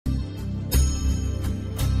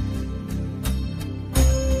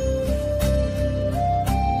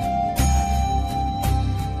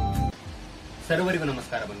ಸರ್ವರಿಗೂ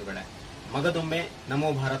ನಮಸ್ಕಾರ ಬಂಧುಗಳೇ. ಮಗದೊಮ್ಮೆ ನಮೋ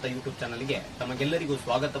ಭಾರತ ಯೂಟ್ಯೂಬ್ ಚಾನಲ್ಗೆ ತಮಗೆಲ್ಲರಿಗೂ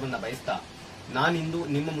ಸ್ವಾಗತವನ್ನ ಬಯಸ್ತಾ ನಾನಿಂದು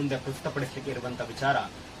ನಿಮ್ಮ ಮುಂದೆ ಪ್ರಸ್ತುತಪಡಿಸಲಿಕ್ಕೆ ಇರುವಂತಹ ವಿಚಾರ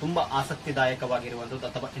ತುಂಬಾ ಆಸಕ್ತಿದಾಯಕವಾಗಿರುವಂತದ್ದು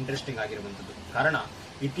ಅಥವಾ ಇಂಟ್ರೆಸ್ಟಿಂಗ್ ಆಗಿರುವಂತದ್ದು. ಕಾರಣ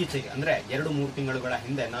ಇತ್ತೀಚೆಗೆ ಅಂದ್ರೆ 2-3 ತಿಂಗಳುಗಳ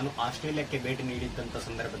ಹಿಂದೆ ನಾನು ಆಸ್ಟ್ರೇಲಿಯಾಕ್ಕೆ ಭೇಟಿ ನೀಡಿದ್ದಂತ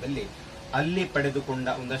ಸಂದರ್ಭದಲ್ಲಿ ಅಲ್ಲಿ ಪಡೆದುಕೊಂಡ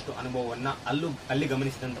ಒಂದಷ್ಟು ಅನುಭವವನ್ನ ಅಲ್ಲಿ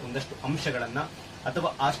ಗಮನಿಸಿದಂತ ಒಂದಷ್ಟು ಅಂಶಗಳನ್ನ ಅಥವಾ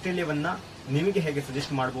ಆಸ್ಟ್ರೇಲಿಯಾವನ್ನ ನಿಮಗೆ ಹೇಗೆ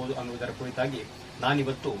ಸಜೆಸ್ಟ್ ಮಾಡಬಹುದು ಅನ್ನುವುದರ ಕುರಿತಾಗಿ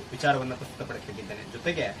ನಾನಿವತ್ತು ವಿಚಾರವನ್ನು ಪ್ರಸ್ತುತಪಡಿಸಲಿದ್ದೇನೆ.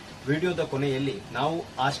 ಜೊತೆಗೆ ವಿಡಿಯೋದ ಕೊನೆಯಲ್ಲಿ ನಾವು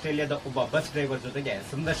ಆಸ್ಟ್ರೇಲಿಯಾದ ಒಬ್ಬ ಬಸ್ ಡ್ರೈವರ್ ಜೊತೆಗೆ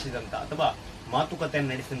ಸಂದರ್ಶಿಸಿದಂತ ಅಥವಾ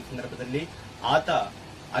ಮಾತುಕತೆಯನ್ನು ನಡೆಸಿದ ಸಂದರ್ಭದಲ್ಲಿ ಆತ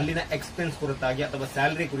ಅಲ್ಲಿನ ಎಕ್ಸ್ಪೆನ್ಸ್ ಕುರಿತಾಗಿ ಅಥವಾ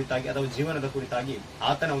ಸ್ಯಾಲರಿ ಕುರಿತಾಗಿ ಅಥವಾ ಜೀವನದ ಕುರಿತಾಗಿ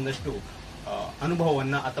ಆತನ ಒಂದಷ್ಟು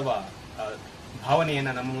ಅನುಭವವನ್ನ ಅಥವಾ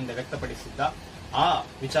ಭಾವನೆಯನ್ನ ನಮ್ಮ ಮುಂದೆ ವ್ಯಕ್ತಪಡಿಸಿದ್ದ ಆ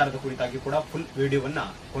ವಿಚಾರದ ಕುರಿತಾಗಿ ಕೂಡ ಫುಲ್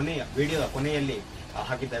ವಿಡಿಯೋದ ಕೊನೆಯಲ್ಲಿ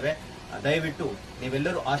ಹಾಕಿದ್ದೇವೆ. ದಯವಿಟ್ಟು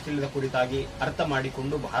ನೀವೆಲ್ಲರೂ ಆಸ್ಟ್ರೇಲಿಯಾದ ಕುರಿತಾಗಿ ಅರ್ಥ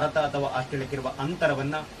ಮಾಡಿಕೊಂಡು ಭಾರತ ಅಥವಾ ಆಸ್ಟ್ರೇಲಿಯಾಕ್ಕಿರುವ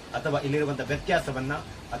ಅಂತರವನ್ನ ಅಥವಾ ಇಲ್ಲಿರುವಂತಹ ವ್ಯತ್ಯಾಸವನ್ನ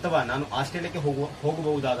ಅಥವಾ ನಾನು ಆಸ್ಟ್ರೇಲಿಯಾಕ್ಕೆ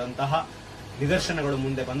ಹೋಗಬಹುದಾದಂತಹ ನಿದರ್ಶನಗಳು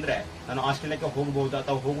ಮುಂದೆ ಬಂದ್ರೆ ನಾನು ಆಸ್ಟ್ರೇಲಿಯಾಕ್ಕೆ ಹೋಗಬಹುದು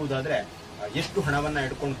ಅಥವಾ ಹೋಗುವುದಾದ್ರೆ ಎಷ್ಟು ಹಣವನ್ನ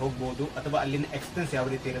ಇಟ್ಕೊಂಡು ಹೋಗಬಹುದು ಅಥವಾ ಅಲ್ಲಿನ ಎಕ್ಸ್ಪೆನ್ಸ್ ಯಾವ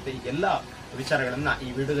ರೀತಿ ಇರುತ್ತೆ, ಈ ಎಲ್ಲಾ ವಿಚಾರಗಳನ್ನ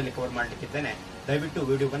ಈ ವಿಡಿಯೋದಲ್ಲಿ ಕವರ್ ಮಾಡಲಿಕ್ಕಿದ್ದೇನೆ. ದಯವಿಟ್ಟು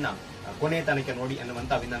ವಿಡಿಯೋವನ್ನ ಕೊನೆಯ ತನಕ ನೋಡಿ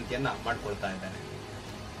ಅನ್ನುವಂತ ವಿನಂತಿಯನ್ನ ಮಾಡ್ಕೊಳ್ತಾ ಇದ್ದೇನೆ.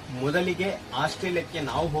 ಮೊದಲಿಗೆ ಆಸ್ಟ್ರೇಲಿಯಾಕ್ಕೆ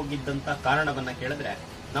ನಾವು ಹೋಗಿದ್ದಂತ ಕಾರಣವನ್ನ ಕೇಳಿದ್ರೆ,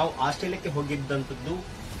 ನಾವು ಆಸ್ಟ್ರೇಲಿಯಾಕ್ಕೆ ಹೋಗಿದ್ದಂಥದ್ದು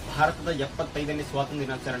ಭಾರತದ 75ನೇ ಸ್ವಾತಂತ್ರ್ಯ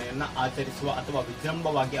ದಿನಾಚರಣೆಯನ್ನ ಆಚರಿಸುವ ಅಥವಾ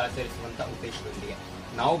ವಿಜೃಂಭವಾಗಿ ಆಚರಿಸುವಂತ ಉದ್ದೇಶದೊಂದಿಗೆ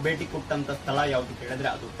ನಾವು ಭೇಟಿ ಕೊಟ್ಟಂತ ಸ್ಥಳ ಯಾವುದು ಕೇಳಿದ್ರೆ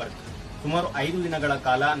ಅದು ಪರ್ತ್. ಸುಮಾರು 5 ದಿನಗಳ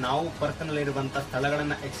ಕಾಲ ನಾವು ಪರ್ತನಲ್ಲಿರುವಂತಹ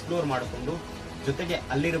ಸ್ಥಳಗಳನ್ನ ಎಕ್ಸ್ಪ್ಲೋರ್ ಮಾಡಿಕೊಂಡು ಜೊತೆಗೆ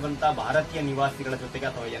ಅಲ್ಲಿರುವಂತಹ ಭಾರತೀಯ ನಿವಾಸಿಗಳ ಜೊತೆಗೆ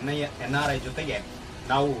ಅಥವಾ NRI ಜೊತೆಗೆ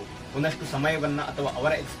ನಾವು ಒಂದಷ್ಟು ಸಮಯವನ್ನ ಅಥವಾ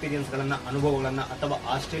ಅವರ ಎಕ್ಸ್ಪೀರಿಯನ್ಸ್ ಗಳನ್ನ ಅನುಭವಗಳನ್ನ ಅಥವಾ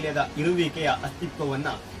ಆಸ್ಟ್ರೇಲಿಯಾದ ಇರುವಿಕೆಯ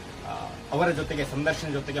ಅಸ್ತಿತ್ವವನ್ನ ಅವರ ಜೊತೆಗೆ ಸಂದರ್ಶನ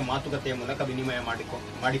ಜೊತೆಗೆ ಮಾತುಕತೆಯ ಮೂಲಕ ವಿನಿಮಯ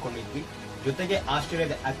ಮಾಡಿಕೊಂಡಿದ್ವಿ. ಜೊತೆಗೆ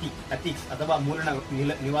ಆಸ್ಟ್ರೇಲಿಯಾದ ಅಥಿಕ್ಸ್ ಅಥವಾ ಮೂಲ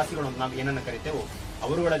ನಿವಾಸಿಗಳು ನಾವು ಏನನ್ನ ಕರಿತೇವೋ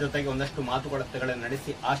ಅವರುಗಳ ಜೊತೆಗೆ ಒಂದಷ್ಟು ಮಾತುಕತೆಗಳನ್ನು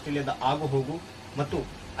ನಡೆಸಿ ಆಸ್ಟ್ರೇಲಿಯಾದ ಆಗು ಹೋಗು ಮತ್ತು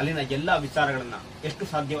ಅಲ್ಲಿನ ಎಲ್ಲಾ ವಿಚಾರಗಳನ್ನ ಎಷ್ಟು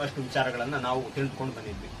ಸಾಧ್ಯವೋ ಅಷ್ಟು ವಿಚಾರಗಳನ್ನ ನಾವು ತಿಳಿದುಕೊಂಡು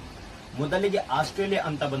ಬಂದಿದ್ವಿ. ಮೊದಲಿಗೆ ಆಸ್ಟ್ರೇಲಿಯಾ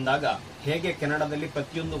ಅಂತ ಬಂದಾಗ ಹೇಗೆ ಕೆನಡಾದಲ್ಲಿ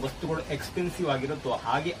ಪ್ರತಿಯೊಂದು ವಸ್ತುಗಳು ಎಕ್ಸ್ಪೆನ್ಸಿವ್ ಆಗಿರುತ್ತೋ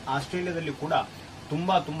ಹಾಗೆ ಆಸ್ಟ್ರೇಲಿಯಾದಲ್ಲಿ ಕೂಡ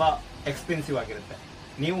ತುಂಬಾ ಎಕ್ಸ್ಪೆನ್ಸಿವ್ ಆಗಿರುತ್ತೆ.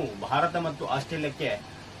 ನೀವು ಭಾರತ ಮತ್ತು ಆಸ್ಟ್ರೇಲಿಯಾಕ್ಕೆ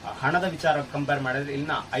ಹಣದ ವಿಚಾರ ಕಂಪೇರ್ ಮಾಡಿದ್ರೆ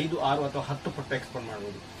ಇಲ್ಲಿನ 5, 6 ಅಥವಾ 10 ಪಟ್ಟು ಎಕ್ಸ್ಪೋರ್ಟ್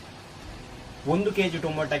ಮಾಡಬಹುದು. 1 kg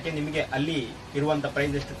ಟೊಮೊಟೊಕ್ಕೆ ನಿಮಗೆ ಅಲ್ಲಿ ಇರುವಂತ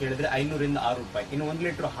ಪ್ರೈಸ್ ಎಷ್ಟು ಕೇಳಿದ್ರೆ 500 ರಿಂದ 6 ರೂಪಾಯಿ. ಇನ್ನು 1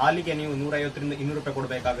 ಲೀಟರ್ ಹಾಲಿಗೆ ನೀವು 150 ರಿಂದ 200 ರೂಪಾಯಿ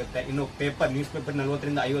ಕೊಡಬೇಕಾಗುತ್ತೆ. ಇನ್ನು ನ್ಯೂಸ್ ಪೇಪರ್ 40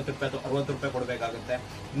 ರಿಂದ 50 ರೂಪಾಯಿ ಅಥವಾ 60 ರೂಪಾಯಿ ಕೊಡಬೇಕಾಗುತ್ತೆ.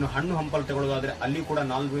 ಇನ್ನು ಹಣ್ಣು ಹಂಪಲು ತಗೊಳ್ಳೋದಾದ್ರೆ ಅಲ್ಲಿ ಕೂಡ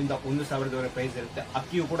 400 ರಿಂದ 1,000 ಪ್ರೈಸ್ ಇರುತ್ತೆ.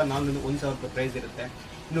 ಅಕ್ಕಿಯು ಕೂಡ 400 ರಿಂದ 1,000 ರೂಪಾಯಿ ಪ್ರೈಸ್ ಇರುತ್ತೆ.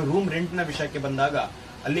 ಇನ್ನು ರೂಮ್ ರೆಂಟ್ ನ ವಿಷಯಕ್ಕೆ ಬಂದಾಗ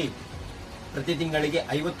ಅಲ್ಲಿ ಪ್ರತಿ ತಿಂಗಳಿಗೆ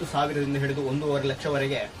 50,000ದಿಂದ ಹಿಡಿದು 1.5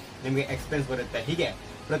 ಲಕ್ಷವರೆಗೆ ನಿಮಗೆ ಎಕ್ಸ್ಪೆನ್ಸ್ ಬರುತ್ತೆ. ಹೀಗೆ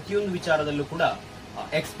ಪ್ರತಿಯೊಂದು ವಿಚಾರದಲ್ಲೂ ಕೂಡ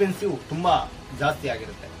ಎಕ್ಸ್ಪೆನ್ಸಿವ್ ತುಂಬಾ ಜಾಸ್ತಿ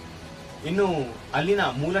ಆಗಿರುತ್ತೆ. ಇನ್ನು ಅಲ್ಲಿನ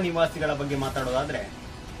ಮೂಲ ನಿವಾಸಿಗಳ ಬಗ್ಗೆ ಮಾತಾಡೋದಾದ್ರೆ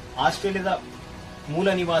ಆಸ್ಟ್ರೇಲಿಯಾದ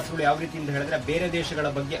ಮೂಲ ನಿವಾಸಿಗಳು ಯಾವ ರೀತಿ ಅಂತ ಹೇಳಿದ್ರೆ ಬೇರೆ ದೇಶಗಳ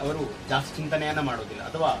ಬಗ್ಗೆ ಅವರು ಜಾಸ್ತಿ ಚಿಂತನೆಯನ್ನ ಮಾಡೋದಿಲ್ಲ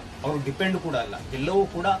ಅಥವಾ ಅವರು ಡಿಪೆಂಡ್ ಕೂಡ ಅಲ್ಲ. ಎಲ್ಲವೂ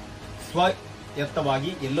ಕೂಡ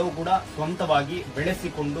ಸ್ವಾಯತ್ತವಾಗಿ ಎಲ್ಲವೂ ಕೂಡ ಸ್ವಂತವಾಗಿ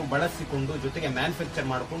ಬೆಳೆಸಿಕೊಂಡು ಬಳಸಿಕೊಂಡು ಜೊತೆಗೆ ಮ್ಯಾನುಫ್ಯಾಕ್ಚರ್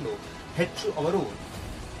ಮಾಡಿಕೊಂಡು ಹೆಚ್ಚು ಅವರು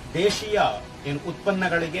ದೇಶೀಯ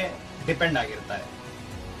ಉತ್ಪನ್ನಗಳಿಗೆ ಡಿಪೆಂಡ್ ಆಗಿರ್ತಾರೆ.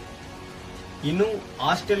 ಇನ್ನು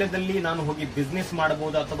ಆಸ್ಟ್ರೇಲಿಯಾದಲ್ಲಿ ನಾನು ಹೋಗಿ ಬಿಸ್ನೆಸ್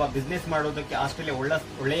ಮಾಡಬಹುದು ಅಥವಾ ಬಿಸ್ನೆಸ್ ಮಾಡೋದಕ್ಕೆ ಆಸ್ಟ್ರೇಲಿಯಾ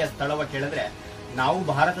ಒಳ್ಳೆಯ ಸ್ಥಳವ ಕೇಳಿದ್ರೆ ನಾವು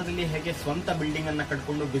ಭಾರತದಲ್ಲಿ ಹೇಗೆ ಸ್ವಂತ ಬಿಲ್ಡಿಂಗ್ ಅನ್ನ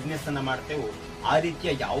ಕಟ್ಕೊಂಡು ಬಿಸ್ನೆಸ್ ಅನ್ನ ಮಾಡ್ತೇವೋ ಆ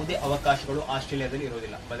ರೀತಿಯ ಯಾವುದೇ ಅವಕಾಶಗಳು ಆಸ್ಟ್ರೇಲಿಯಾದಲ್ಲಿ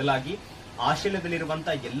ಇರೋದಿಲ್ಲ. ಬದಲಾಗಿ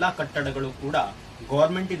ಆಸ್ಟ್ರೇಲಿಯಾದಲ್ಲಿರುವಂತಹ ಎಲ್ಲಾ ಕಟ್ಟಡಗಳು ಕೂಡ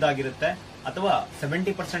ಗವರ್ಮೆಂಟ್ ಇದಾಗಿರುತ್ತೆ ಅಥವಾ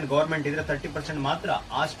 70% ಗವರ್ಮೆಂಟ್ ಇದ್ರೆ 30% ಮಾತ್ರ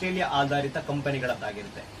ಆಸ್ಟ್ರೇಲಿಯಾ ಆಧಾರಿತ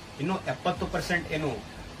ಕಂಪನಿಗಳದ್ದಾಗಿರುತ್ತೆ. ಇನ್ನು 70% ಏನು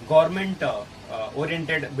ಗವರ್ಮೆಂಟ್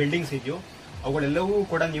ಓರಿಯೆಂಟೆಡ್ ಬಿಲ್ಡಿಂಗ್ಸ್ ಇದೆಯೋ ಅವುಗಳೆಲ್ಲವೂ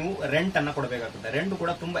ಕೂಡ ನೀವು ರೆಂಟ್ ಅನ್ನ ಕೊಡಬೇಕಾಗುತ್ತೆ. ರೆಂಟ್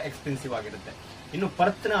ಕೂಡ ತುಂಬಾ ಎಕ್ಸ್ಪೆನ್ಸಿವ್ ಆಗಿರುತ್ತೆ. ಇನ್ನು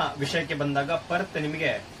ಪರ್ತ್ ನ ವಿಷಯಕ್ಕೆ ಬಂದಾಗ ಪರ್ತ್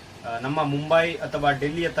ನಿಮಗೆ ನಮ್ಮ ಮುಂಬೈ ಅಥವಾ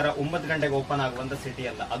ಡೆಲ್ಲಿಯ ತರ 9 ಗಂಟೆಗೆ ಓಪನ್ ಆಗುವಂತ ಸಿಟಿ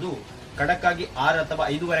ಅಲ್ಲ. ಅದು ಕಡಕ್ಕಾಗಿ 6 ಅಥವಾ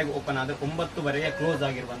 5ವರೆಗೆ ಓಪನ್ ಆದ್ರೆ 9ವರೆಗೆ ಕ್ಲೋಸ್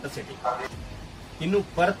ಆಗಿರುವಂತ ಸಿಟಿ. ಇನ್ನು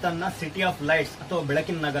ಪರ್ತ್ ಅನ್ನ ಸಿಟಿ ಆಫ್ ಲೈಟ್ಸ್ ಅಥವಾ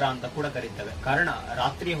ಬೆಳಕಿನ ನಗರ ಅಂತ ಕೂಡ ಕರೀತೇವೆ. ಕಾರಣ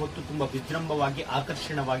ರಾತ್ರಿಯ ಹೊತ್ತು ತುಂಬಾ ವಿಜೃಂಭವಾಗಿ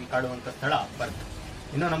ಆಕರ್ಷಣವಾಗಿ ಕಾಡುವಂತ ಸ್ಥಳ ಪರ್ತ್.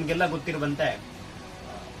 ಇನ್ನು ನಮ್ಗೆಲ್ಲ ಗೊತ್ತಿರುವಂತೆ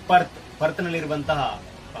ಪರ್ತ್ನಲ್ಲಿರುವಂತಹ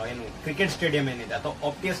ಏನು ಕ್ರಿಕೆಟ್ ಸ್ಟೇಡಿಯಂ ಏನಿದೆ ಅಥವಾ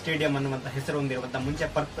ಆಪ್ಟಿಯಸ್ ಸ್ಟೇಡಿಯಂ ಅನ್ನುವಂತ ಹೆಸರು ಹೊಂದಿರುವಂತಹ ಮುಂಚೆ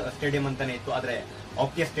ಪರ್ತ್ ಸ್ಟೇಡಿಯಂ ಅಂತಾನೆ ಇತ್ತು, ಆದ್ರೆ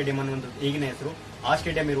ಆಪ್ಟಿಯಸ್ ಸ್ಟೇಡಿಯಂ ಅನ್ನುವಂಥದ್ದು ಈಗಿನ ಹೆಸರು. ಆ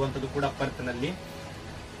ಸ್ಟೇಡಿಯಂ ಇರುವಂತದ್ದು ಕೂಡ ಪರ್ತ್ ನಲ್ಲಿ.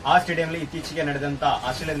 ಆ ಸ್ಟೇಡಿಯಂ ನಲ್ಲಿ ಇತ್ತೀಚೆಗೆ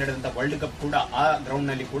ಆಸ್ಟ್ರೇಲಿಯಾ ನಡೆದಂತ ವರ್ಲ್ಡ್ ಕಪ್ ಕೂಡ ಆ ಗ್ರೌಂಡ್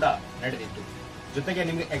ನಲ್ಲಿ ಕೂಡ ನಡೆದಿತ್ತು. ಜೊತೆಗೆ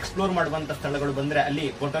ನಿಮಗೆ ಎಕ್ಸ್ಪ್ಲೋರ್ ಮಾಡುವಂತ ಸ್ಥಳಗಳು ಬಂದ್ರೆ ಅಲ್ಲಿ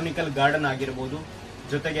ಬೊಟಾನಿಕಲ್ ಗಾರ್ಡನ್ ಆಗಿರಬಹುದು.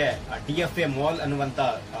 ಜೊತೆಗೆ DFA ಮಾಲ್ ಅನ್ನುವಂತ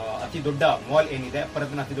ಅತಿ ದೊಡ್ಡ ಮಾಲ್ ಏನಿದೆ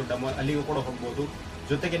ಪರ್ತ್ನ ಅತಿ ದೊಡ್ಡ ಮಾಲ್, ಅಲ್ಲಿಗೂ ಕೂಡ ಹೋಗಬಹುದು.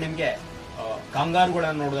 ಜೊತೆಗೆ ನಿಮ್ಗೆ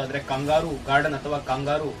ಕಾಂಗಾರುಗಳನ್ನು ನೋಡೋದಾದ್ರೆ ಕಾಂಗಾರು ಗಾರ್ಡನ್ ಅಥವಾ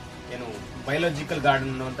ಕಾಂಗಾರು ಬಯೋಲಾಜಿಕಲ್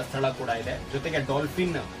ಗಾರ್ಡನ್ ಅನ್ನುವಂತ ಸ್ಥಳ ಕೂಡ ಇದೆ. ಜೊತೆಗೆ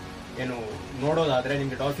ಡಾಲ್ಫಿನ್ ನೋಡೋದಾದ್ರೆ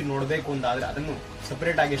ನಿಮ್ಗೆ ಡಾಲ್ಫಿನ್ ನೋಡಬೇಕು ಅಂತಾದ್ರೆ ಅದನ್ನು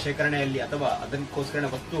ಸಪರೇಟ್ ಆಗಿ ಶೇಖರಣೆಯಲ್ಲಿ ಅಥವಾ ಅದಕ್ಕೋಸ್ಕರ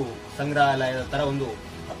ವಸ್ತು ಸಂಗ್ರಹಾಲಯದ ತರ ಒಂದು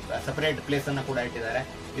ಸಪರೇಟ್ ಪ್ಲೇಸ್ ಅನ್ನ ಕೂಡ ಇಟ್ಟಿದ್ದಾರೆ.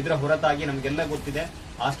 ಇದರ ಹೊರತಾಗಿ ನಮಗೆಲ್ಲ ಗೊತ್ತಿದೆ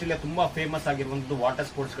ಆಸ್ಟ್ರೇಲಿಯಾ ತುಂಬಾ ಫೇಮಸ್ ಆಗಿರುವಂತದ್ದು ವಾಟರ್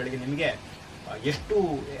ಸ್ಪೋರ್ಟ್ಸ್ ಗಳಿಗೆ. ನಿಮಗೆ ಎಷ್ಟು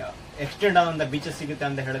ಎಕ್ಸ್ಟೆಂಡ್ ಆದಂತ ಬೀಚಸ್ ಸಿಗುತ್ತೆ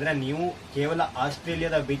ಅಂತ ಹೇಳಿದ್ರೆ, ನೀವು ಕೇವಲ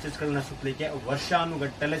ಆಸ್ಟ್ರೇಲಿಯಾದ ಬೀಚಸ್ ಗಳನ್ನ ಸುತ್ತಲಿಕ್ಕೆ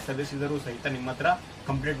ವರ್ಷಾನುಗಟ್ಟಲೆ ಸಲ್ಲಿಸಿದರೂ ಸಹಿತ ನಿಮ್ಮ ಹತ್ರ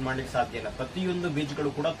ಕಂಪ್ಲೀಟ್ ಮಾಡ್ಲಿಕ್ಕೆ ಸಾಧ್ಯ ಇಲ್ಲ. ಪ್ರತಿಯೊಂದು ಬೀಚ್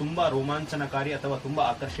ಗಳು ಕೂಡ ತುಂಬಾ ರೋಮಾಂಚನಕಾರಿ ಅಥವಾ ತುಂಬಾ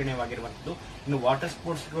ಆಕರ್ಷಣೀಯವಾಗಿರುವಂತದ್ದು. ಇನ್ನು ವಾಟರ್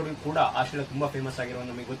ಸ್ಪೋರ್ಟ್ಸ್ ಗಳು ಕೂಡ ಆಸ್ಟ್ರೇಲಿಯಾ ತುಂಬಾ ಫೇಮಸ್ ಆಗಿರುವ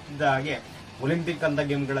ನಮಗೆ ಗೊತ್ತಿದ್ದ ಹಾಗೆ ಒಲಿಂಪಿಕ್ ಅಂತ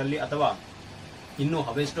ಗೇಮ್ಗಳಲ್ಲಿ ಅಥವಾ ಇನ್ನು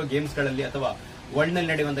ಅವೆಷ್ಟೋ ಗೇಮ್ಸ್ ಗಳಲ್ಲಿ ಅಥವಾ ವರ್ಲ್ಡ್ ನಲ್ಲಿ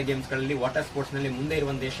ನಡೆಯುವಂತಹ ಗೇಮ್ಸ್ ಗಳಲ್ಲಿ ವಾಟರ್ ಸ್ಪೋರ್ಟ್ಸ್ ನಲ್ಲಿ ಮುಂದೆ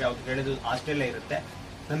ಇರುವ ದೇಶ ಯಾವುದು ಹೇಳಿದ್ರು ಆಸ್ಟ್ರೇಲಿಯಾ ಇರುತ್ತೆ.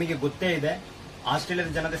 ನಮಗೆ ಗೊತ್ತೇ ಇದೆ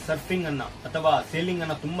ಆಸ್ಟ್ರೇಲಿಯಾದ ಜನತೆ ಸರ್ಫಿಂಗ್ ಅನ್ನ ಅಥವಾ ಸೇಲಿಂಗ್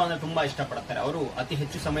ಅನ್ನ ತುಂಬಾ ಅಂದ್ರೆ ತುಂಬಾ ಇಷ್ಟಪಡುತ್ತಾರೆ. ಅವರು ಅತಿ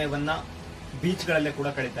ಹೆಚ್ಚು ಸಮಯವನ್ನ ಬೀಚ್ ಗಳಲ್ಲೇ ಕೂಡ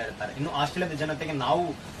ಕಳೀತಾ ಇರ್ತಾರೆ. ಇನ್ನು ಆಸ್ಟ್ರೇಲಿಯಾದ ಜನತೆಗೆ ನಾವು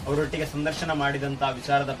ಅವರೊಟ್ಟಿಗೆ ಸಂದರ್ಶನ ಮಾಡಿದಂತಹ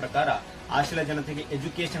ವಿಚಾರದ ಪ್ರಕಾರ ಆಸ್ಟ್ರೇಲಿಯಾ ಜನತೆಗೆ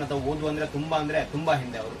ಎಜುಕೇಶನ್ ಅಥವಾ ಓದು ಅಂದ್ರೆ ತುಂಬಾ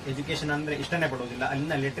ಹಿಂದೆ. ಅವರು ಎಜುಕೇಶನ್ ಅಂದ್ರೆ ಇಷ್ಟನೇ ಪಡುವುದಿಲ್ಲ.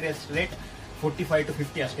 ಅಲ್ಲಿನ ಲಿಟರೇಸಿ ರೇಟ್ 45 to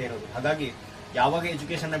 50 ಅಷ್ಟೇ ಇರೋದು. ಹಾಗಾಗಿ ಯಾವಾಗ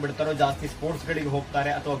ಎಜುಕೇಶನ್ ಬಿಡ್ತಾರೋ ಜಾಸ್ತಿ ಸ್ಪೋರ್ಟ್ಸ್ ಗಳಿಗೆ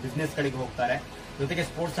ಹೋಗ್ತಾರೆ ಅಥವಾ ಬಿಸ್ನೆಸ್ ಗಳಿಗೆ ಹೋಗ್ತಾರೆ. ಜೊತೆಗೆ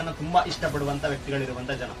ಸ್ಪೋರ್ಟ್ಸ್ ಅನ್ನ ತುಂಬಾ ಇಷ್ಟಪಡುವಂತ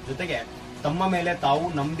ವ್ಯಕ್ತಿಗಳಿರುವಂತ ಜನ. ಜೊತೆಗೆ ತಮ್ಮ ಮೇಲೆ ತಾವು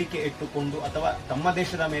ನಂಬಿಕೆ ಇಟ್ಟುಕೊಂಡು ಅಥವಾ ತಮ್ಮ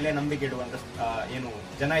ದೇಶದ ಮೇಲೆ ನಂಬಿಕೆ ಇಡುವಂತ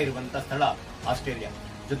ಜನ ಇರುವಂತ ಸ್ಥಳ ಆಸ್ಟ್ರೇಲಿಯಾ.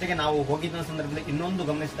 ಜೊತೆಗೆ ನಾವು ಹೋಗಿದ್ದ ಸಂದರ್ಭದಲ್ಲಿ ಇನ್ನೊಂದು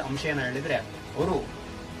ಗಮನಿಸಿದ ಅಂಶ ಏನ ಹೇಳಿದ್ರೆ, ಅವರು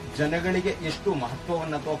ಜನಗಳಿಗೆ ಎಷ್ಟು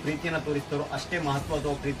ಮಹತ್ವವನ್ನು ಅಥವಾ ಪ್ರೀತಿಯನ್ನು ತೋರಿಸ್ತಾರೋ ಅಷ್ಟೇ ಮಹತ್ವ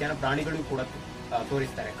ಅಥವಾ ಪ್ರೀತಿಯನ್ನು ಪ್ರಾಣಿಗಳಿಗೂ ಕೂಡ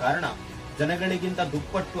ತೋರಿಸ್ತಾರೆ. ಕಾರಣ ಜನಗಳಿಗಿಂತ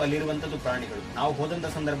ದುಪ್ಪಟ್ಟು ಅಲ್ಲಿರುವಂತದ್ದು ಪ್ರಾಣಿಗಳು. ನಾವು ಹೋದಂತ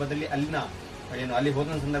ಸಂದರ್ಭದಲ್ಲಿ ಅಲ್ಲಿ ಹೋದ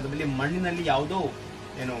ಸಂದರ್ಭದಲ್ಲಿ ಮಣ್ಣಿನಲ್ಲಿ ಯಾವುದೋ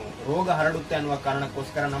ರೋಗ ಹರಡುತ್ತೆ ಅನ್ನುವ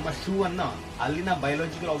ಕಾರಣಕ್ಕೋಸ್ಕರ ನಮ್ಮ ಶೂ ಅನ್ನ ಅಲ್ಲಿನ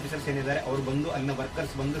ಬಯೋಲಾಜಿಕಲ್ ಆಫೀಸರ್ಸ್ ಏನಿದ್ದಾರೆ ಅವರು ಬಂದು ಅಲ್ಲಿನ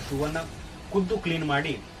ವರ್ಕರ್ಸ್ ಬಂದು ಶೂ ಅನ್ನ ಖುದ್ದು ಕ್ಲೀನ್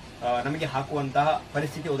ಮಾಡಿ ನಮಗೆ ಹಾಕುವಂತಹ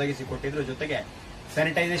ಪರಿಸ್ಥಿತಿ ಒದಗಿಸಿಕೊಟ್ಟಿದ್ರು. ಜೊತೆಗೆ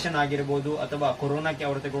ಸ್ಯಾನಿಟೈಸೇಷನ್ ಆಗಿರಬಹುದು ಅಥವಾ ಕೊರೋನಾಕ್ಕೆ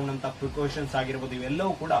ಅವರು ತಗೊಂಡಂತಹ ಪ್ರಿಕಾಷನ್ಸ್ ಆಗಿರಬಹುದು,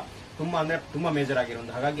 ಇವೆಲ್ಲವೂ ಕೂಡ ತುಂಬಾ ಮೇಜರ್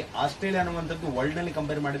ಆಗಿರುವಂತಹ. ಹಾಗಾಗಿ ಆಸ್ಟ್ರೇಲಿಯಾ ಅನ್ನುವಂಥದ್ದು ವರ್ಲ್ಡ್ ನಲ್ಲಿ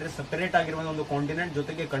ಕಂಪೇರ್ ಮಾಡಿದ್ರೆ ಸಪರೇಟ್ ಆಗಿರುವ ಒಂದು ಕಾಂಟಿನೆಂಟ್,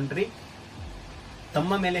 ಜೊತೆಗೆ ಕಂಟ್ರಿ,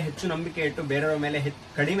 ತಮ್ಮ ಮೇಲೆ ಹೆಚ್ಚು ನಂಬಿಕೆ ಇಟ್ಟು ಬೇರೆಯವರ ಮೇಲೆ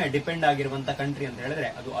ಕಡಿಮೆ ಡಿಪೆಂಡ್ ಆಗಿರುವಂತಹ ಕಂಟ್ರಿ ಅಂತ ಹೇಳಿದ್ರೆ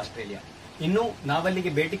ಅದು ಆಸ್ಟ್ರೇಲಿಯಾ. ಇನ್ನು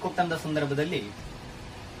ನಾವಲ್ಲಿಗೆ ಭೇಟಿ ಕೊಟ್ಟಂತ ಸಂದರ್ಭದಲ್ಲಿ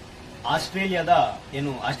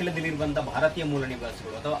ಆಸ್ಟ್ರೇಲಿಯಾದಲ್ಲಿರುವಂತಹ ಭಾರತೀಯ ಮೂಲ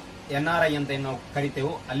ನಿವಾಸಿಗಳು ಅಥವಾ NRI ಅಂತ ನಾವು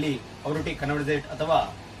ಕರಿತೇವೋ ಅಲ್ಲಿ ಅವರೊಟ್ಟಿಗೆ ಕನ್ವರ್ಸೇಟ್ ಅಥವಾ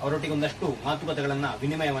ಅವರೊಟ್ಟಿಗೆ ಒಂದಷ್ಟು ಮಾತುಕತೆಗಳನ್ನ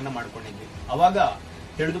ವಿನಿಮಯವನ್ನ ಮಾಡ್ಕೊಂಡಿದ್ವಿ. ಅವಾಗ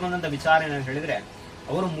ತಿಳಿದು ಬಂದಂತ ವಿಚಾರ ಏನಂತ ಹೇಳಿದ್ರೆ,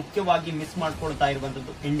 ಅವರು ಮುಖ್ಯವಾಗಿ ಮಿಸ್ ಮಾಡ್ಕೊಳ್ತಾ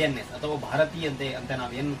ಇರುವಂತದ್ದು ಇಂಡಿಯನ್ನೆಸ್ ಅಥವಾ ಭಾರತೀಯತೆ ಅಂತ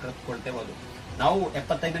ನಾವೇನು ಕರೆದುಕೊಳ್ತೇವೋ ಅದು. ನಾವು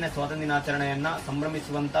 75ನೇ ಸ್ವಾತಂತ್ರ್ಯ ದಿನಾಚರಣೆಯನ್ನ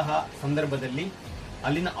ಸಂಭ್ರಮಿಸುವಂತಹ ಸಂದರ್ಭದಲ್ಲಿ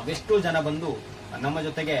ಅಲ್ಲಿನ ಅವೆಷ್ಟೋ ಜನ ಬಂದು ನಮ್ಮ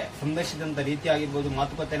ಜೊತೆಗೆ ಸಂದರ್ಶಿಸಿದಂತ ರೀತಿ ಆಗಿರ್ಬೋದು,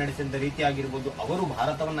 ಮಾತುಕತೆ ನಡೆಸಿದಂತ ರೀತಿ ಆಗಿರ್ಬೋದು, ಅವರು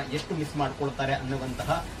ಭಾರತವನ್ನ ಎಷ್ಟು ಮಿಸ್ ಮಾಡ್ಕೊಳ್ತಾರೆ ಅನ್ನುವಂತಹ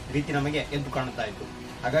ರೀತಿ ನಮಗೆ ಎದ್ದು ಕಾಣ್ತಾ ಇತ್ತು.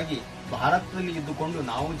 ಹಾಗಾಗಿ ಭಾರತದಲ್ಲಿ ಇದ್ದುಕೊಂಡು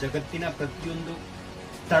ನಾವು ಜಗತ್ತಿನ ಪ್ರತಿಯೊಂದು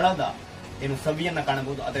ಸ್ಥಳದ ಸವಿಯನ್ನ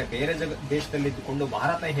ಕಾಣಬಹುದು. ಆದ್ರೆ ಬೇರೆ ದೇಶದಲ್ಲಿ ಇದ್ದುಕೊಂಡು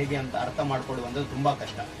ಭಾರತ ಹೇಗೆ ಅಂತ ಅರ್ಥ ಮಾಡಿಕೊಳ್ಳುವಂಥದ್ದು ತುಂಬಾ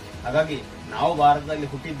ಕಷ್ಟ. ಹಾಗಾಗಿ ನಾವು ಭಾರತದಲ್ಲಿ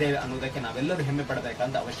ಹುಟ್ಟಿದ್ದೇವೆ ಅನ್ನೋದಕ್ಕೆ ನಾವೆಲ್ಲರೂ ಹೆಮ್ಮೆ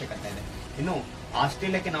ಪಡಬೇಕಂತ ಅವಶ್ಯಕತೆ ಇದೆ. ಇನ್ನು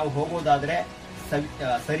ಆಸ್ಟ್ರೇಲಿಯಾಕ್ಕೆ ನಾವು ಹೋಗೋದಾದ್ರೆ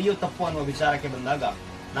ಸರಿಯೋ ತಪ್ಪು ಅನ್ನುವ ವಿಚಾರಕ್ಕೆ ಬಂದಾಗ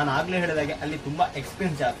ನಾನು ಆಗ್ಲೇ ಹೇಳಿದಾಗೆ ಅಲ್ಲಿ ತುಂಬಾ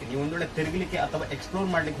ಎಕ್ಸ್ಪೆನ್ಸ್ ಜಾಸ್ತಿ. ನೀವು ಒಂದೊಳ್ಳೆ ತಿರುಗಲಿಕ್ಕೆ ಅಥವಾ ಎಕ್ಸ್ಪ್ಲೋರ್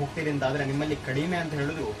ಮಾಡ್ಲಿಕ್ಕೆ ಹೋಗ್ತೀರಿ ಅಂತ ಆದ್ರೆ ನಿಮ್ಮಲ್ಲಿ ಕಡಿಮೆ ಅಂತ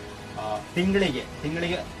ಹೇಳಿದ್ರು ತಿಂಗಳಿಗೆ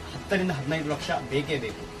 10 ರಿಂದ 15 ಲಕ್ಷ ಬೇಕೇ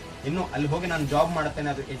ಬೇಕು. ಇನ್ನು ಅಲ್ಲಿ ಹೋಗಿ ನಾನು ಜಾಬ್ ಮಾಡ್ತೇನೆ,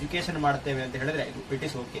 ಅದು ಎಜುಕೇಶನ್ ಮಾಡ್ತೇವೆ ಅಂತ ಹೇಳಿದ್ರೆ ಇಟ್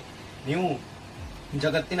ಇಸ್ ಓಕೆ. ನೀವು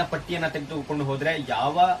ಜಗತ್ತಿನ ಪಟ್ಟಿಯನ್ನ ತೆಗೆದುಕೊಂಡು ಹೋದ್ರೆ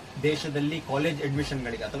ಯಾವ ದೇಶದಲ್ಲಿ ಕಾಲೇಜ್ ಅಡ್ಮಿಷನ್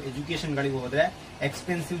ಗಳಿಗೆ ಅಥವಾ ಎಜುಕೇಶನ್ ಗಳಿಗೆ ಹೋದ್ರೆ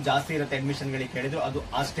ಎಕ್ಸ್ಪೆನ್ಸಿವ್ ಜಾಸ್ತಿ ಇರುತ್ತೆ ಅಡ್ಮಿಷನ್ ಗಳಿಗೆ ಕೇಳಿದ್ರು ಅದು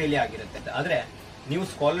ಆಸ್ಟ್ರೇಲಿಯಾ ಆಗಿರುತ್ತೆ. ಆದ್ರೆ ನೀವು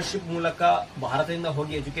ಸ್ಕಾಲರ್ಶಿಪ್ ಮೂಲಕ ಭಾರತದಿಂದ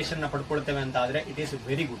ಹೋಗಿ ಎಜುಕೇಶನ್ ನ ಪಡ್ಕೊಳ್ತೇವೆ ಅಂತ ಆದ್ರೆ ಇಟ್ ಈಸ್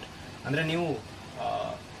ವೆರಿ ಗುಡ್. ಅಂದ್ರೆ ನೀವು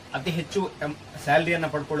ಅತಿ ಹೆಚ್ಚು ಸ್ಯಾಲರಿಯನ್ನ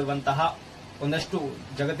ಪಡ್ಕೊಳ್ಳುವಂತಹ ಒಂದಷ್ಟು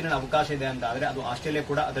ಜಗತ್ತಿನ ಅವಕಾಶ ಇದೆ ಅಂತ ಆದ್ರೆ ಅದು ಆಸ್ಟ್ರೇಲಿಯಾ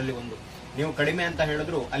ಕೂಡ ಅದರಲ್ಲಿ ಒಂದು. ನೀವು ಕಡಿಮೆ ಅಂತ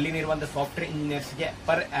ಹೇಳಿದ್ರು ಅಲ್ಲಿನಿರುವಂತಹ software ಇಂಜಿನಿಯರ್ಸ್ಗೆ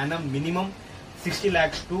per annum minimum 60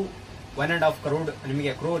 lakhs to 1.5 crore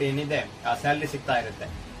ನಿಮಗೆ ಕ್ರೋರ್ ಏನಿದೆ ಆ ಸ್ಯಾಲರಿ ಸಿಗ್ತಾ ಇರುತ್ತೆ.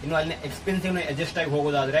 ಇನ್ನು ಅಲ್ಲಿ ಎಕ್ಸ್ಪೆನ್ಸಿವ್ ಅಡ್ಜಸ್ಟ್ ಆಗಿ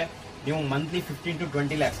ಹೋಗೋದಾದ್ರೆ ನೀವು ಮಂತ್ಲಿ 15 to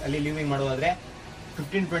 20 lakhs ಅಲ್ಲಿ ಲಿವಿಂಗ್ ಮಾಡೋದಾದ್ರೆ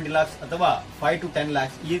 15-20 lakhs ಅಥವಾ 5 to 10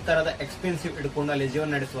 lakhs ಈ ತರದ ಎಕ್ಸ್ಪೆನ್ಸಿವ್ ಇಟ್ಕೊಂಡು ಅಲ್ಲಿ ಜೀವನ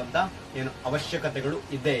ನಡೆಸುವಂತ ಅವಶ್ಯಕತೆಗಳು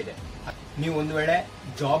ಇದ್ದೇ ಇದೆ. ನೀವು ಒಂದು ವೇಳೆ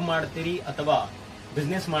ಜಾಬ್ ಮಾಡ್ತೀರಿ ಅಥವಾ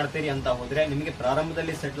ಬಿಸ್ನೆಸ್ ಮಾಡ್ತೀರಿ ಅಂತ ಹೋದ್ರೆ ನಿಮಗೆ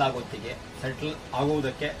ಪ್ರಾರಂಭದಲ್ಲಿ ಸೆಟ್ಲ್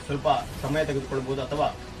ಆಗುವುದಕ್ಕೆ ಸ್ವಲ್ಪ ಸಮಯ ತೆಗೆದುಕೊಳ್ಬಹುದು ಅಥವಾ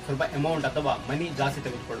ಸ್ವಲ್ಪ ಅಮೌಂಟ್ ಅಥವಾ ಮನಿ ಜಾಸ್ತಿ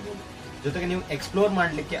ತೆಗೆದುಕೊಳ್ಬಹುದು. ಜೊತೆಗೆ ನೀವು ಎಕ್ಸ್ಪ್ಲೋರ್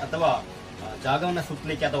ಮಾಡ್ಲಿಕ್ಕೆ ಅಥವಾ ಜಾಗವನ್ನ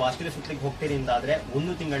ಸುತ್ತಲಿಕ್ಕೆ ಅಥವಾ ಆಸ್ಟ್ರೇಲಿಯಾ ಸುತ್ತಲಿಕ್ಕೆ ಹೋಗ್ತೀರಿ ಅಂತ ಆದ್ರೆ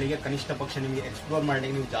 1 ತಿಂಗಳಿಗೆ ಕನಿಷ್ಠ ಪಕ್ಷ ನಿಮಗೆ ಎಕ್ಸ್ಪ್ಲೋರ್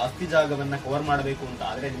ಮಾಡ್ಲಿಕ್ಕೆ ನೀವು ಜಾಸ್ತಿ ಜಾಗವನ್ನ ಕವರ್ ಮಾಡಬೇಕು ಅಂತ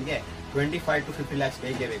ಆದ್ರೆ ನಿಮಗೆ 25 to 50 lakhs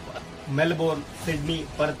ಬೇಕೇ ಬೇಕು. ಮೆಲ್ಬೋರ್ನ್, ಸಿಡ್ನಿ,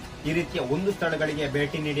 ಪರ್ತ್ ಈ ರೀತಿಯ ಒಂದು ಸ್ಥಳಗಳಿಗೆ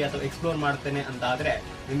ಭೇಟಿ ನೀಡಿ ಅಥವಾ ಎಕ್ಸ್ಪ್ಲೋರ್ ಮಾಡ್ತೇನೆ ಅಂತ ಆದ್ರೆ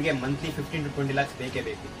ನಿಮಗೆ ಮಂತ್ಲಿ 15 to 20 lakhs ಬೇಕೇ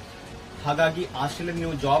ಬೇಕು. ಹಾಗಾಗಿ ಆಸ್ಟ್ರೇಲಿಯಾ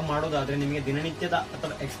ನೀವು ಜಾಬ್ ಮಾಡೋದಾದ್ರೆ ನಿಮಗೆ ದಿನನಿತ್ಯದ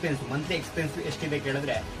ಅಥವಾ ಮಂತ್ಲಿ ಎಕ್ಸ್ಪೆನ್ಸ್ ಎಷ್ಟಿದೆ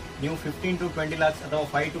ಕೇಳಿದ್ರೆ ನೀವು 15 to 20 lakhs ಅಥವಾ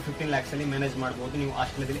 5 to 15 lakhs ಅಲ್ಲಿ ಮ್ಯಾನೇಜ್ ಮಾಡಬಹುದು. ನೀವು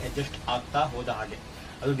ಆಸ್ಟ್ರೇಲಿಯಾದಲ್ಲಿ ಅಡ್ಜಸ್ಟ್ ಆಗ್ತಾ ಹೋದ ಹಾಗೆ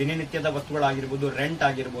ಅದು ದಿನನಿತ್ಯದ ವಸ್ತುಗಳಾಗಿರ್ಬೋದು, ರೆಂಟ್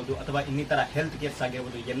ಆಗಿರ್ಬೋದು ಅಥವಾ ಇನ್ನಿತರ ಹೆಲ್ತ್ ಕೇರ್ಸ್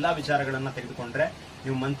ಆಗಿರ್ಬೋದು, ಎಲ್ಲಾ ವಿಚಾರಗಳನ್ನ ತೆಗೆದುಕೊಂಡ್ರೆ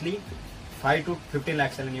ನೀವು ಮಂತ್ಲಿ 5 to 15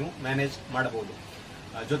 lakhs ಅಲ್ಲಿ ನೀವು ಮ್ಯಾನೇಜ್ ಮಾಡಬಹುದು.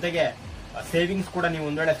 ಜೊತೆಗೆ ಸೇವಿಂಗ್ಸ್ ಕೂಡ ನೀವು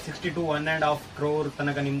ಒಂದ್ ವೇಳೆ 60 to 1.5 crore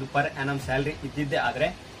ತನಕ ನಿಮ್ದು ಪರ್ ಆನಮ್ ಸ್ಯಾಲರಿ ಇದ್ದಿದ್ದೆ ಆದ್ರೆ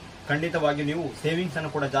ಖಂಡಿತವಾಗಿ ನೀವು ಸೇವಿಂಗ್ಸ್ ಅನ್ನು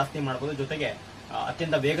ಕೂಡ ಜಾಸ್ತಿ ಮಾಡಬಹುದು, ಜೊತೆಗೆ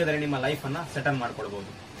ಅತ್ಯಂತ ವೇಗದಲ್ಲಿ ನಿಮ್ಮ ಲೈಫ್ ಅನ್ನ ಸೆಟಲ್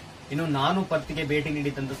ಮಾಡ್ಕೊಳ್ಬಹುದು. ಇನ್ನು ನಾನು ಪರ್ತ್ಗೆ ಭೇಟಿ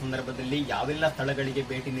ನೀಡಿದಂತ ಸಂದರ್ಭದಲ್ಲಿ ಯಾವೆಲ್ಲ ಸ್ಥಳಗಳಿಗೆ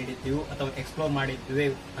ಭೇಟಿ ನೀಡಿದ್ದೀವಿ ಅಥವಾ ಎಕ್ಸ್ಪ್ಲೋರ್ ಮಾಡಿದ್ವಿ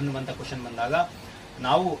ಅನ್ನುವಂತ ಕ್ವಶನ್ ಬಂದಾಗ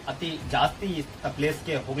ನಾವು ಅತಿ ಜಾಸ್ತಿ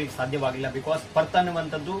ಪ್ಲೇಸ್ಗೆ ಹೋಗ್ಲಿಕ್ಕೆ ಸಾಧ್ಯವಾಗಿಲ್ಲ. ಬಿಕಾಸ್ ಪರ್ತ್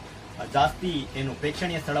ಅನ್ನುವಂಥದ್ದು ಜಾಸ್ತಿ ಏನು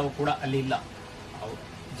ಪ್ರೇಕ್ಷಣೀಯ ಸ್ಥಳವು ಕೂಡ ಅಲ್ಲಿ ಇಲ್ಲ.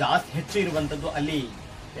 ಜಾಸ್ತಿ ಹೆಚ್ಚು ಇರುವಂತದ್ದು ಅಲ್ಲಿ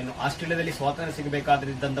ಏನು ಆಸ್ಟ್ರೇಲಿಯಾದಲ್ಲಿ ಸ್ವಾತಂತ್ರ್ಯ ಸಿಗಬೇಕಾದ್ರೆ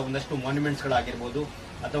ಇದ್ದಂತ ಒಂದಷ್ಟು ಮಾನ್ಯುಮೆಂಟ್ಸ್ ಗಳಾಗಿರ್ಬೋದು,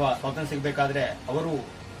 ಅಥವಾ ಸ್ವಾತಂತ್ರ್ಯ ಸಿಗಬೇಕಾದ್ರೆ ಅವರು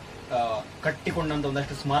ಕಟ್ಟಿಕೊಂಡಂತ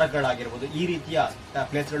ಒಂದಷ್ಟು ಸ್ಮಾರಕಗಳಾಗಿರ್ಬೋದು, ಈ ರೀತಿಯ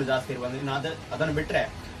ಪ್ಲೇಸ್ಗಳು ಜಾಸ್ತಿ ಇರುವಂತ. ಅದನ್ನು ಬಿಟ್ರೆ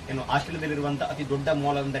ಏನು ಆಸ್ಟ್ರೇಲಿಯಾದಲ್ಲಿರುವಂತಹ ಅತಿ ದೊಡ್ಡ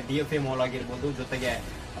ಮಾಲ್ ಅಂತ DFA ಮಾಲ್ ಆಗಿರ್ಬೋದು, ಜೊತೆಗೆ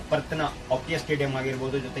ಪರ್ತ್ನ ಆಪ್ಟಿಯಾ ಸ್ಟೇಡಿಯಂ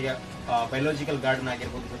ಆಗಿರ್ಬೋದು, ಜೊತೆಗೆ ಬಯೋಲಾಜಿಕಲ್ ಗಾರ್ಡನ್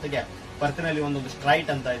ಆಗಿರ್ಬೋದು, ಜೊತೆಗೆ ಪರ್ತ್ನಲ್ಲಿ ಒಂದೊಂದು ಸ್ಟ್ರೈಟ್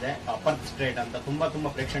ಅಂತ ಇದೆ, ಪರ್ತ್ ಸ್ಟ್ರೈಟ್ ಅಂತ, ತುಂಬಾ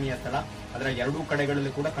ಪ್ರೇಕ್ಷಣೀಯ ಸ್ಥಳ. ಅದರ ಎರಡೂ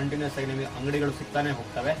ಕಡೆಗಳಲ್ಲಿ ಕೂಡ ಕಂಟಿನ್ಯೂಸ್ ಆಗಿ ನಿಮಗೆ ಅಂಗಡಿಗಳು ಸಿಗ್ತಾನೆ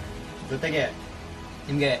ಹೋಗ್ತವೆ. ಜೊತೆಗೆ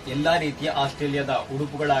ನಿಮ್ಗೆ ಎಲ್ಲಾ ರೀತಿಯ ಆಸ್ಟ್ರೇಲಿಯಾದ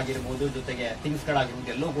ಉಡುಪುಗಳಾಗಿರ್ಬೋದು, ಜೊತೆಗೆ ಥಿಂಗ್ಸ್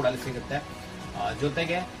ಗಳಾಗಿರ್ಬೋದು ಎಲ್ಲವೂ ಕೂಡ ಅಲ್ಲಿ ಸಿಗುತ್ತೆ.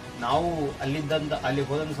 ಜೊತೆಗೆ ನಾವು ಅಲ್ಲಿ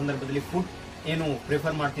ಹೋದ ಸಂದರ್ಭದಲ್ಲಿ ಫುಡ್ ಏನು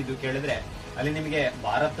ಪ್ರಿಫರ್ ಮಾಡ್ತಿದ್ವಿ ಕೇಳಿದ್ರೆ, ಅಲ್ಲಿ ನಿಮಗೆ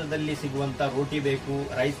ಭಾರತದಲ್ಲಿ ಸಿಗುವಂತ ರೋಟಿ ಬೇಕು,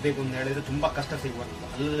 ರೈಸ್ ಬೇಕು ಅಂತ ಹೇಳಿದ್ರೆ ತುಂಬಾ ಕಷ್ಟ ಸಿಗುವಂತ.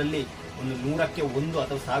 ಅಲ್ಲಲ್ಲಿ ಒಂದು 100ಕ್ಕೆ 1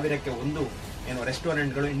 ಅಥವಾ 1000ಕ್ಕೆ 1 ಏನು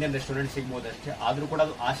ರೆಸ್ಟೋರೆಂಟ್ಗಳು, ಇಂಡಿಯನ್ ರೆಸ್ಟೋರೆಂಟ್ ಸಿಗಬಹುದಷ್ಟೇ. ಆದ್ರೂ ಕೂಡ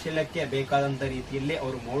ಅದು ಆಸ್ಟ್ರೇಲಿಯಾಕ್ಕೆ ಬೇಕಾದಂತ ರೀತಿಯಲ್ಲಿ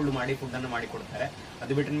ಅವರು ಮೋಲ್ಡ್ ಮಾಡಿ ಫುಡ್ ಅನ್ನು ಮಾಡಿ ಕೊಡ್ತಾರೆ.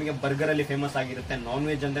 ಅದು ಬಿಟ್ಟು ನಿಮಗೆ ಬರ್ಗರ್ ಅಲ್ಲಿ ಫೇಮಸ್ ಆಗಿರುತ್ತೆ, ನಾನ್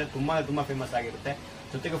ವೆಜ್ ಅಂದ್ರೆ ತುಂಬಾ ಫೇಮಸ್ ಆಗಿರುತ್ತೆ.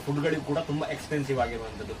 ಜೊತೆಗೆ ಫುಡ್ಗಳಿಗೂ ಕೂಡ ತುಂಬಾ ಎಕ್ಸ್ಪೆನ್ಸಿವ್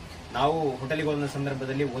ಆಗಿರುವಂತದ್ದು. ನಾವು ಹೋಟೆಲ್ಗೆ ಹೋದ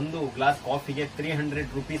ಸಂದರ್ಭದಲ್ಲಿ ಒಂದು ಗ್ಲಾಸ್ ಕಾಫಿಗೆ 300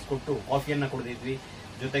 ರೂಪೀಸ್ ಕೊಟ್ಟು ಕಾಫಿಯನ್ನ ಕುಡಿದಿದ್ವಿ.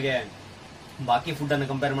 ಜೊತೆಗೆ ಬಾಕಿ ಫುಡ್ ಅನ್ನು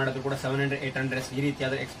ಕಂಪೇರ್ ಮಾಡಿದ್ರು ಕೂಡ 700-800 ಈ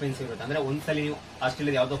ರೀತಿಯಾದ ಎಕ್ಸ್ಪೆನ್ಸಿವ್ ಇರುತ್ತೆ. ಅಂದ್ರೆ ಒಂದ್ಸಲಿ ನೀವು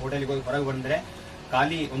ಆಸ್ಟ್ರೇಲಿಯಾದ ಯಾವುದೋ ಹೋಟೆಲ್ಗೆ ಹೋಗಿ ಹೊರಗೆ ಬಂದ್ರೆ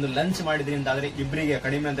ಖಾಲಿ ಒಂದು ಲಂಚ್ ಮಾಡಿದ್ರಿಂದ ಆದ್ರೆ ಇಬ್ಬರಿಗೆ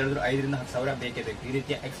ಕಡಿಮೆ ಅಂತ ಹೇಳಿದ್ರು 5,000-10,000 ಬೇಕೇ ಬೇಕು. ಈ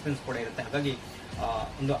ರೀತಿಯ ಎಕ್ಸ್ಪೆನ್ಸ್ ಕೂಡ ಇರುತ್ತೆ. ಹಾಗಾಗಿ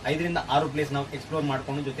ಒಂದು 5-6 ಪ್ಲೇಸ್ ನಾವು ಎಕ್ಸ್ಪ್ಲೋರ್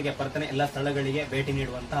ಮಾಡ್ಕೊಂಡು, ಜೊತೆಗೆ ಪರ್ತನ ಎಲ್ಲಾ ಸ್ಥಳಗಳಿಗೆ ಭೇಟಿ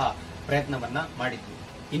ನೀಡುವಂತಹ ಪ್ರಯತ್ನವನ್ನ ಮಾಡಿದ್ವಿ.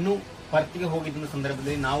 ಇನ್ನು ಪರ್ತ್ಗೆ ಹೋಗಿದ್ದ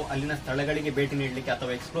ಸಂದರ್ಭದಲ್ಲಿ ನಾವು ಅಲ್ಲಿನ ಸ್ಥಳಗಳಿಗೆ ಭೇಟಿ ನೀಡಲಿಕ್ಕೆ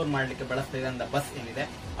ಅಥವಾ ಎಕ್ಸ್ಪ್ಲೋರ್ ಮಾಡಲಿಕ್ಕೆ ಬಳಸ್ತಾ ಇದ್ದ ಬಸ್ ಏನಿದೆ,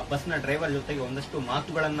 ಆ ಬಸ್ನ ಡ್ರೈವರ್ ಜೊತೆಗೆ ಒಂದಷ್ಟು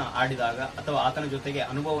ಮಾತುಗಳನ್ನ ಆಡಿದಾಗ ಅಥವಾ ಆತನ ಜೊತೆಗೆ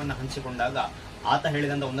ಅನುಭವವನ್ನು ಹಂಚಿಕೊಂಡಾಗ ಆತ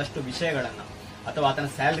ಹೇಳಿದಂತ ಒಂದಷ್ಟು ವಿಷಯಗಳನ್ನ, ಅಥವಾ ಆತನ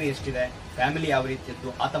ಸ್ಯಾಲರಿ ಎಷ್ಟಿದೆ, ಫ್ಯಾಮಿಲಿ ಯಾವ ರೀತಿಯದ್ದು,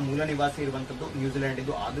 ಆತ ಮೂಲ ನಿವಾಸಿ ಇರುವಂತದ್ದು ನ್ಯೂಜಿಲೆಂಡ್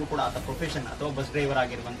ಇದ್ದು, ಆದ್ರೂ ಕೂಡ ಆತ ಪ್ರೊಫೆಷನ್ ಅಥವಾ ಬಸ್ ಡ್ರೈವರ್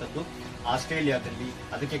ಆಗಿರುವಂತದ್ದು ಆಸ್ಟ್ರೇಲಿಯಾದಲ್ಲಿ,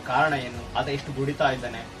 ಅದಕ್ಕೆ ಕಾರಣ ಏನು, ಆತ ಎಷ್ಟು ದುಡಿತಾ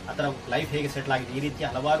ಇದ್ದಾನೆ, ಆತರ ಲೈಫ್ ಹೇಗೆ ಸೆಟಲ್ ಆಗಿದೆ, ಈ ರೀತಿಯ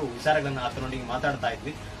ಹಲವಾರು ವಿಚಾರಗಳನ್ನ ಆತನೊಂದಿಗೆ ಮಾತಾಡ್ತಾ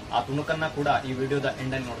ಇದ್ವಿ. ಆ ತುಣುಕನ್ನ ಕೂಡ ಈ ವಿಡಿಯೋದ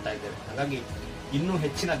ಎಂಡ್ ಅಲ್ಲಿ ನೋಡ್ತಾ ಇದ್ದೇವೆ. ಹಾಗಾಗಿ ಇನ್ನೂ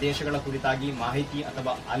ಹೆಚ್ಚಿನ ದೇಶಗಳ ಕುರಿತಾಗಿ ಮಾಹಿತಿ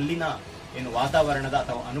ಅಥವಾ ಅಲ್ಲಿನ ಏನು ವಾತಾವರಣದ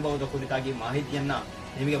ಅಥವಾ ಅನುಭವದ ಕುರಿತಾಗಿ ಮಾಹಿತಿಯನ್ನ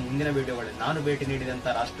ನಿಮಗೆ ಮುಂದಿನ ವಿಡಿಯೋಗಳಲ್ಲಿ ನಾನು ಭೇಟಿ ನೀಡಿದಂತ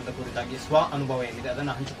ರಾಷ್ಟ್ರದ ಕುರಿತಾಗಿ ಸ್ವ ಅನುಭವ ಏನಿದೆ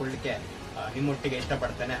ಅದನ್ನ ಹಂಚಿಕೊಳ್ಳಲಿಕ್ಕೆ ನಿಮ್ಮೊಟ್ಟಿಗೆ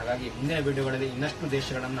ಇಷ್ಟಪಡ್ತೇನೆ. ಹಾಗಾಗಿ ಮುಂದಿನ ವಿಡಿಯೋಗಳಲ್ಲಿ ಇನ್ನಷ್ಟು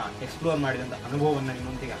ದೇಶಗಳನ್ನ ಎಕ್ಸ್ಪ್ಲೋರ್ ಮಾಡಿದಂತ ಅನುಭವವನ್ನು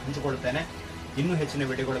ನಿಮ್ಮೊಂದಿಗೆ ಹಂಚಿಕೊಳ್ತೇನೆ. ಇನ್ನೂ ಹೆಚ್ಚಿನ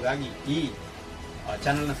ವಿಡಿಯೋಗಳಿಗಾಗಿ ಈ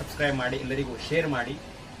ಚಾನೆಲ್ನ ಸಬ್ಸ್ಕ್ರೈಬ್ ಮಾಡಿ, ಎಲ್ಲರಿಗೂ ಶೇರ್ ಮಾಡಿ.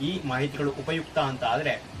 ಈ ಮಾಹಿತಿಗಳು ಉಪಯುಕ್ತ ಅಂತ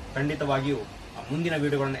ಆದ್ರೆ ಖಂಡಿತವಾಗಿಯೂ ಮುಂದಿನ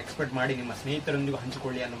ವಿಡಿಯೋಗಳನ್ನು ಎಕ್ಸ್ಪೆಕ್ಟ್ ಮಾಡಿ ನಿಮ್ಮ ಸ್ನೇಹಿತರೊಂದಿಗೆ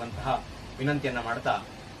ಹಂಚಿಕೊಳ್ಳಿ ಅನ್ನುವಂತಹ ವಿನಂತಿಯನ್ನ ಮಾಡ್ತಾ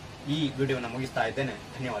ಈ ವಿಡಿಯೋನ ಮುಗಿಸ್ತಾ ಇದ್ದೇನೆ.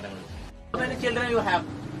 ಧನ್ಯವಾದಗಳು. How many children you have?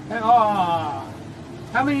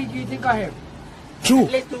 How many do you think I have? 2.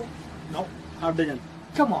 At least 2. No. Half dozen.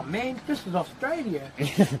 Come on, man. This is Australia. 6.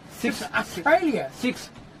 This is Australia. 6.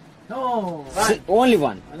 No. Only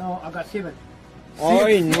one. No, I got 7. Oh,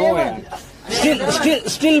 no.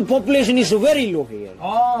 Still population is very low here.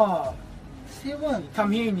 Oh. 7.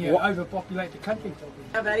 Come here and you overpopulate the country.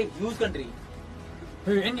 A very huge country.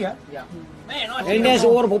 Who, India? Yeah. Man, I see India is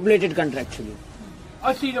them overpopulated country actually.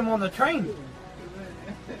 I see them on the train.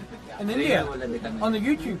 In India. On the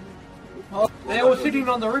YouTube. They're all sitting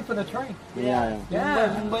on the roof of the train. Yeah.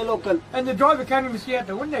 Yeah. Mumbai local. And the driver can't even see out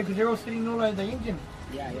the window because they're all sitting all over the engine.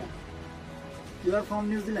 Yeah. You are from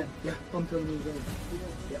New Zealand? Yeah, I'm from New Zealand.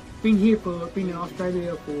 Yeah. Been in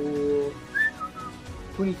Australia for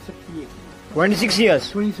 26 years. 26 years.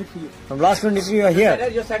 26 years. From last 26 you are here.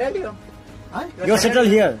 You're settled here? Huh? You're settled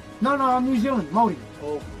here. No, I'm New Zealand, Maori.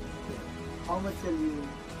 Oh. How much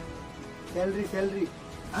salary?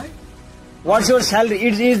 Huh? What's your salary?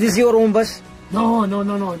 Is this your own bus? No.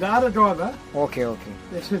 The other driver, Okay.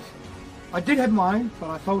 this is. I did have mine, but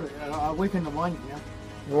I sold it. I work in the mining now.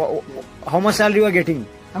 How much salary you are getting?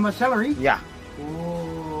 And my salary? Yeah.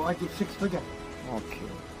 Oh, I get 6 figure. Okay.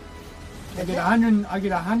 I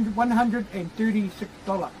get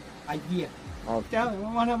 $136 a year. Okay.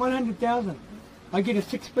 100,000. I get a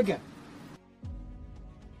 6 figure.